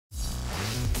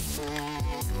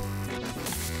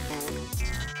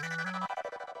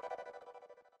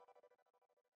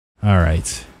All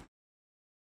right.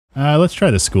 Let's try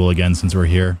the school again since we're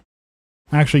here.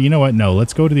 Actually, you know what? No,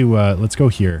 let's go to the, let's go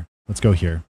here. Let's go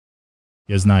here.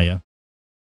 Yaznaya. I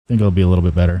think it'll be a little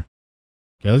bit better.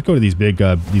 Okay, let's go to these big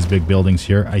buildings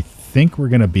here. I think we're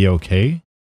going to be okay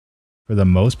for the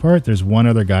most part. There's one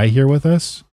other guy here with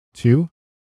us, too.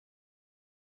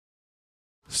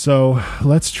 So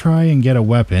let's try and get a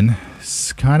weapon.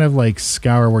 Kind of like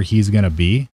scour where he's going to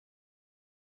be.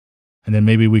 And then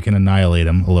maybe we can annihilate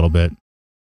him a little bit.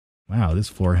 Wow, this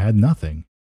floor had nothing.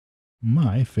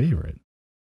 My favorite.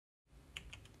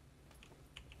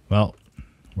 Well,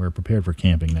 we're prepared for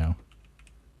camping now.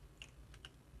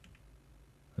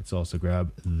 Let's also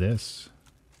grab this.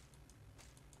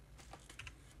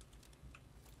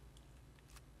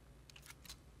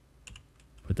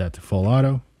 Put that to full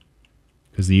auto.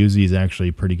 Because the Uzi is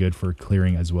actually pretty good for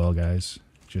clearing as well, guys.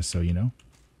 Just so you know.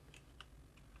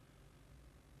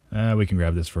 We can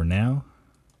grab this for now.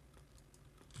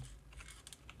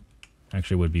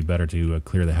 Actually, it would be better to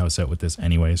clear the house out with this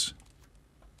anyways.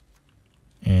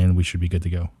 And we should be good to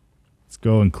go. Let's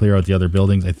go and clear out the other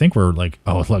buildings. I think we're like...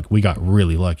 Oh, look, we got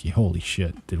really lucky. Holy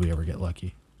shit, did we ever get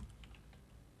lucky.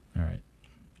 All right,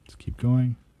 let's keep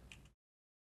going.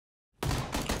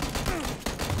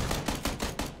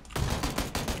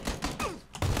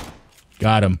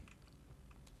 Got him.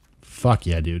 Fuck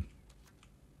yeah, dude.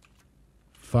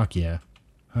 Fuck yeah.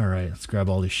 All right, let's grab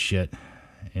all this shit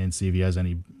and see if he has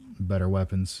any better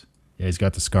weapons. Yeah, he's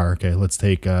got the scar. Okay, let's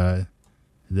take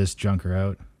this junker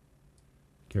out.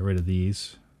 Get rid of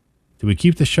these. Do we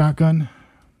keep the shotgun?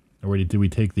 Or did we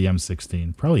take the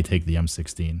M16? Probably take the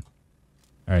M16.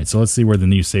 All right, so let's see where the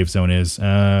new safe zone is.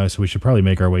 So we should probably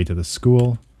make our way to the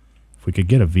school. If we could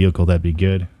get a vehicle, that'd be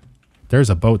good. There's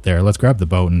a boat there. Let's grab the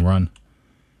boat and run.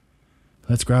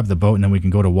 Let's grab the boat and then we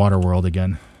can go to Waterworld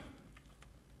again.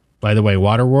 By the way,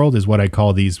 Waterworld is what I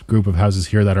call these group of houses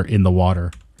here that are in the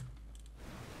water.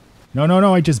 No, no,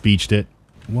 no, I just beached it.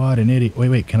 What an idiot.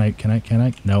 Wait, can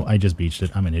I? No, I just beached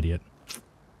it. I'm an idiot.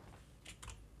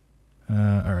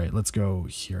 All right, let's go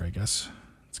here, I guess.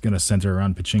 It's going to center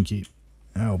around Pachinki.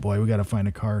 Oh boy, we got to find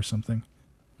a car or something.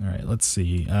 All right, let's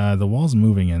see. The wall's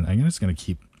moving in. I'm just going to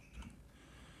keep...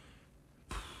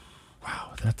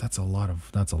 Wow, that's a lot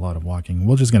of walking.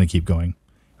 We're just going to keep going.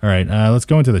 All right, let's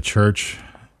go into the church.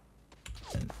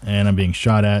 And I'm being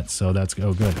shot at, so that's...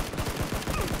 Oh, good.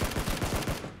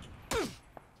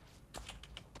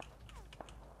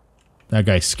 That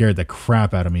guy scared the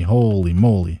crap out of me. Holy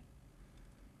moly.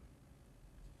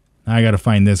 Now I gotta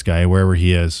find this guy, wherever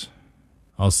he is.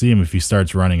 I'll see him if he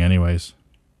starts running anyways.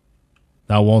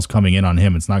 That wall's coming in on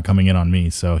him. It's not coming in on me,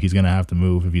 so he's gonna have to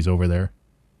move if he's over there.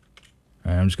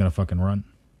 Alright, I'm just gonna fucking run.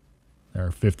 There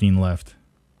are 15 left.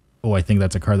 Oh, I think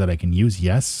that's a car that I can use.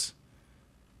 Yes.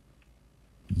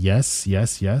 Yes,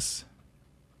 yes, yes.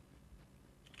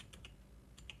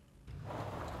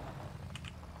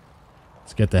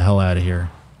 Let's get the hell out of here.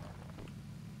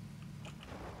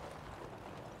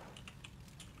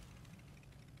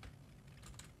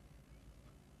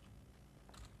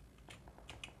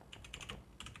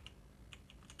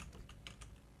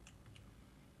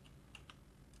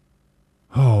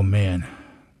 Oh, man.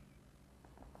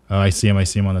 Oh, I see him. I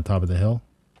see him on the top of the hill.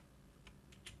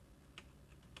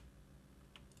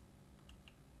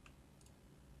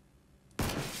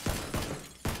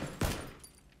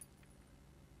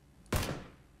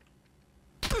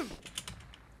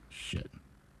 Shit.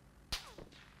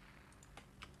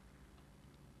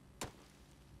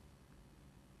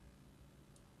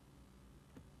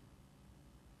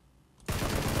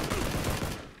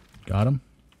 Got him.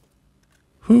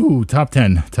 Whew, top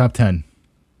 10. Top 10.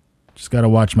 Just gotta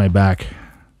watch my back.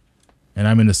 And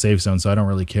I'm in the safe zone, so I don't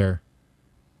really care.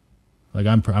 Like,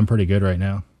 I'm pretty good right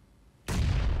now.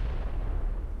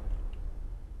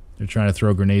 They're trying to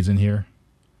throw grenades in here.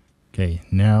 Okay,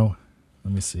 now,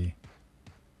 let me see.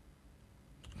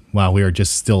 Wow, we are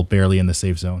just still barely in the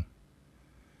safe zone.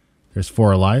 There's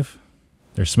 4 alive.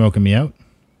 They're smoking me out.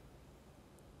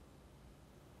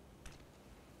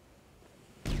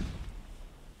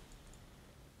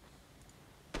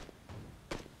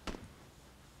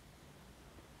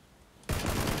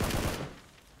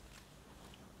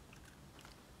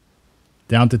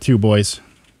 Down to 2, boys.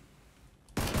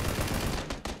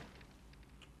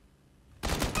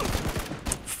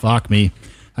 Fuck me.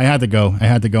 I had to go. I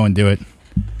had to go and do it.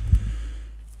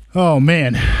 Oh,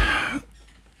 man.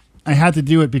 I had to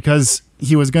do it because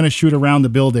he was going to shoot around the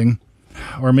building.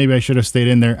 Or maybe I should have stayed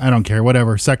in there. I don't care.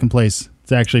 Whatever. Second place.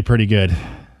 It's actually pretty good.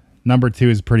 Number 2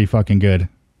 is pretty fucking good.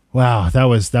 Wow, that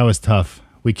was tough.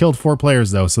 We killed 4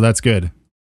 players, though, so that's good.